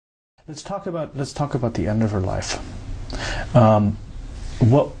Let's talk about the end of her life.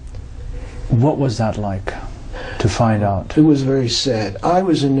 What was that like to find out? It was very sad. I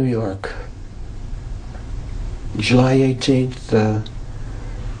was in New York. July 18th,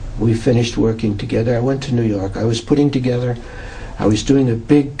 we finished working together. I went to New York. I was doing a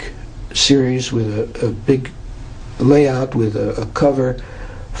big series with a big layout with a cover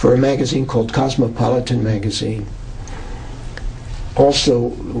for a magazine called Cosmopolitan magazine. Also,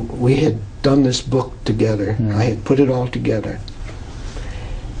 we had done this book together. I had put it all together.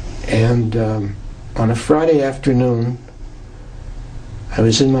 And on a Friday afternoon, I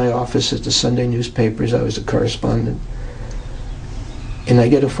was in my office at the Sunday newspapers. I was a correspondent. And I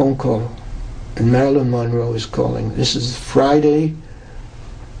get a phone call, and Marilyn Monroe is calling. This is Friday,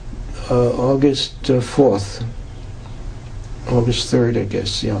 August 4th. August 3rd, I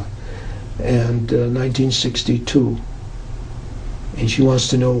guess, yeah. And 1962. And she wants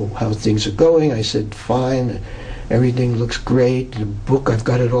to know how things are going. I said, fine, everything looks great. The book, I've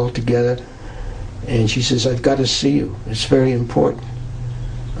got it all together. And she says, I've got to see you. It's very important.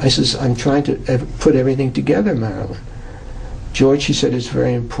 I says, I'm trying to put everything together, Marilyn. George, she said, it's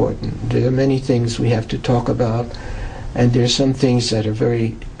very important. There are many things we have to talk about, and there's some things that are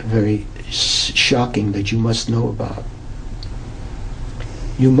very, very shocking that you must know about.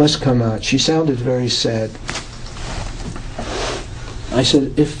 You must come out. She sounded very sad. I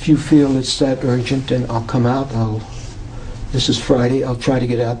said, if you feel it's that urgent, then I'll come out. This is Friday. I'll try to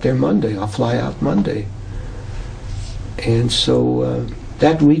get out there Monday. I'll fly out Monday. And so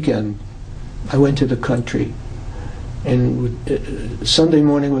that weekend, I went to the country. And Sunday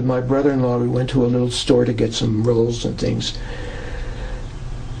morning with my brother-in-law, we went to a little store to get some rolls and things.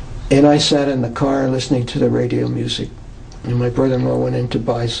 And I sat in the car listening to the radio music. And my brother-in-law went in to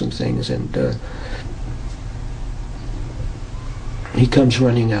buy some things, and he comes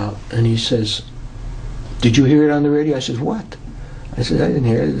running out, and he says, did you hear it on the radio? I said, what? I said, I didn't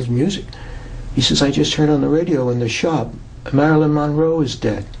hear it. It was music. He says, I just heard on the radio in the shop, Marilyn Monroe is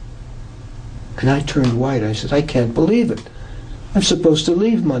dead. And I turned white. I said, I can't believe it. I'm supposed to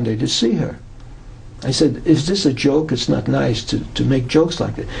leave Monday to see her. I said, is this a joke? It's not nice to make jokes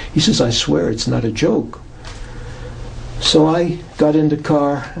like that. He says, I swear it's not a joke. So I got in the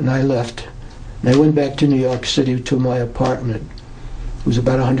car and I left. And I went back to New York City to my apartment. It was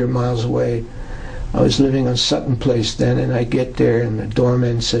about 100 miles away. I was living on Sutton Place then, and I get there and the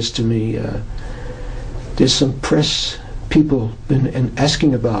doorman says to me, there's some press people been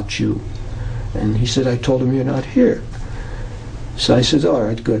asking about you. And he said, I told him you're not here. So I said, all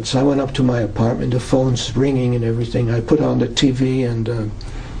right, good. So I went up to my apartment, the phone's ringing and everything. I put on the TV and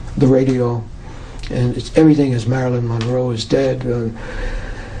the radio, and everything is Marilyn Monroe is dead.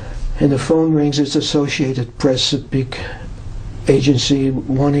 And the phone rings, it's Associated Press, a big agency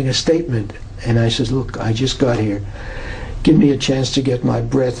wanting a statement. And I said, look, I just got here. Give me a chance to get my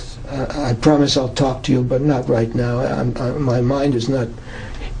breath. I promise I'll talk to you, but not right now. My mind is not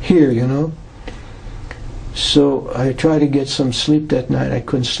here, you know. So I tried to get some sleep that night. I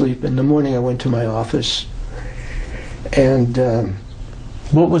couldn't sleep. In the morning I went to my office. And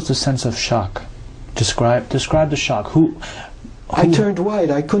what was the sense of shock? Describe the shock. Who? I turned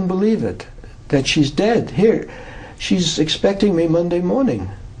white. I couldn't believe it, that she's dead. Here, she's expecting me Monday morning.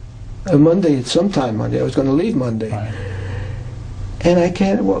 Sometime Monday. I was going to leave Monday. Right. And I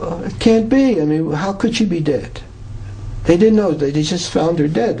can't, well, it can't be. I mean, how could she be dead? They didn't know. They just found her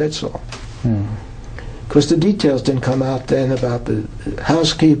dead, that's all. Because the details didn't come out then about the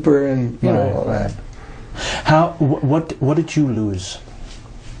housekeeper and, you know, all that. What did you lose?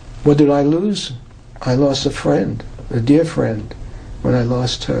 What did I lose? I lost a friend, a dear friend, when I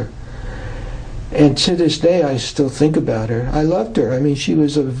lost her. And to this day, I still think about her. I loved her. I mean, she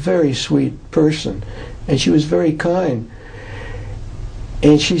was a very sweet person, and she was very kind.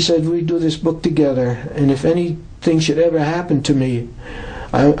 And she said, we do this book together, and if anything should ever happen to me,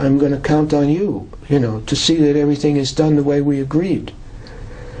 I'm going to count on you, you know, to see that everything is done the way we agreed.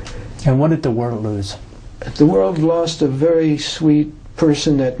 And what did the world lose? The world lost a very sweet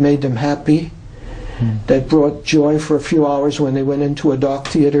person that made them happy, that brought joy for a few hours when they went into a dark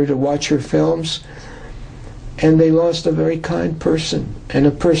theater to watch her films. And they lost a very kind person, and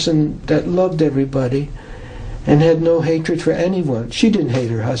a person that loved everybody and had no hatred for anyone. She didn't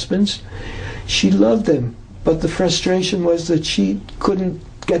hate her husbands. She loved them, but the frustration was that she couldn't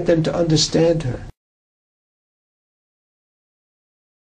get them to understand her.